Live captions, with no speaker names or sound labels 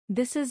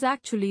This is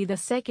actually the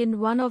second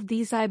one of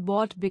these I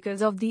bought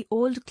because of the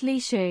old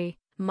cliche,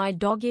 my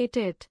dog ate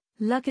it.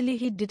 Luckily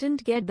he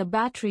didn't get the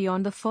battery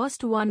on the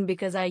first one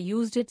because I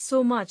used it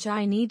so much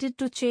I needed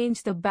to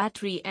change the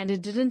battery and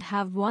it didn't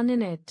have one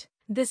in it.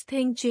 This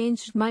thing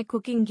changed my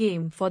cooking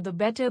game for the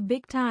better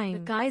big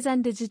time. The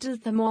Kizen digital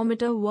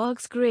thermometer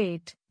works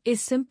great,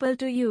 is simple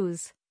to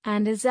use,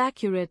 and is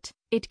accurate.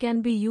 It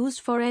can be used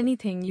for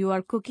anything you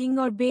are cooking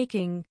or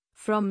baking,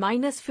 from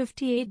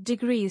 -58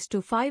 degrees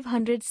to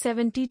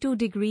 572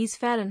 degrees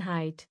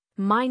Fahrenheit,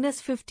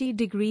 -50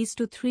 degrees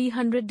to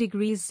 300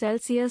 degrees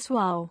Celsius.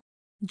 Wow!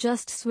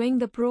 Just swing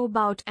the probe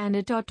out and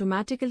it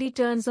automatically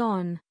turns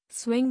on.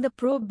 Swing the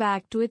probe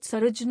back to its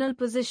original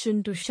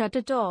position to shut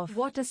it off.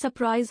 What a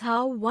surprise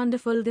how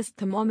wonderful this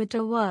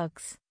thermometer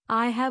works.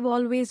 I have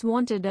always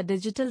wanted a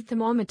digital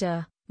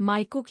thermometer.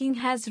 My cooking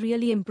has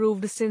really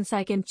improved since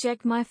I can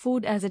check my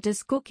food as it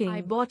is cooking.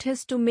 I bought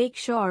his to make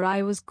sure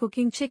I was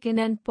cooking chicken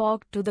and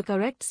pork to the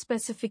correct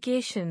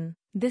specification.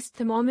 This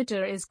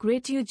thermometer is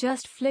great. You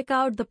just flick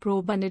out the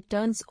probe and it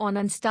turns on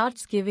and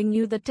starts giving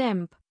you the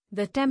temp.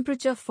 The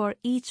temperature for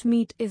each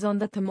meat is on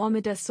the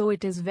thermometer, so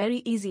it is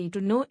very easy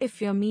to know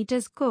if your meat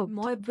is cooked.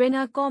 Muy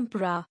buena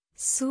compra,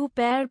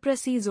 super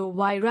preciso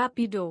y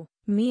rápido.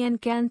 Me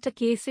encanta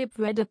que se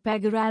puede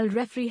pegar al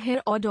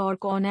refrigerador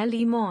con el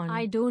limón.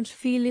 I don't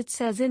feel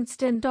it's as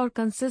instant or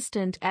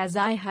consistent as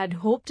I had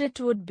hoped it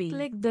would be.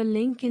 Click the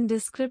link in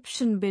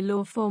description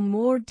below for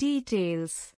more details.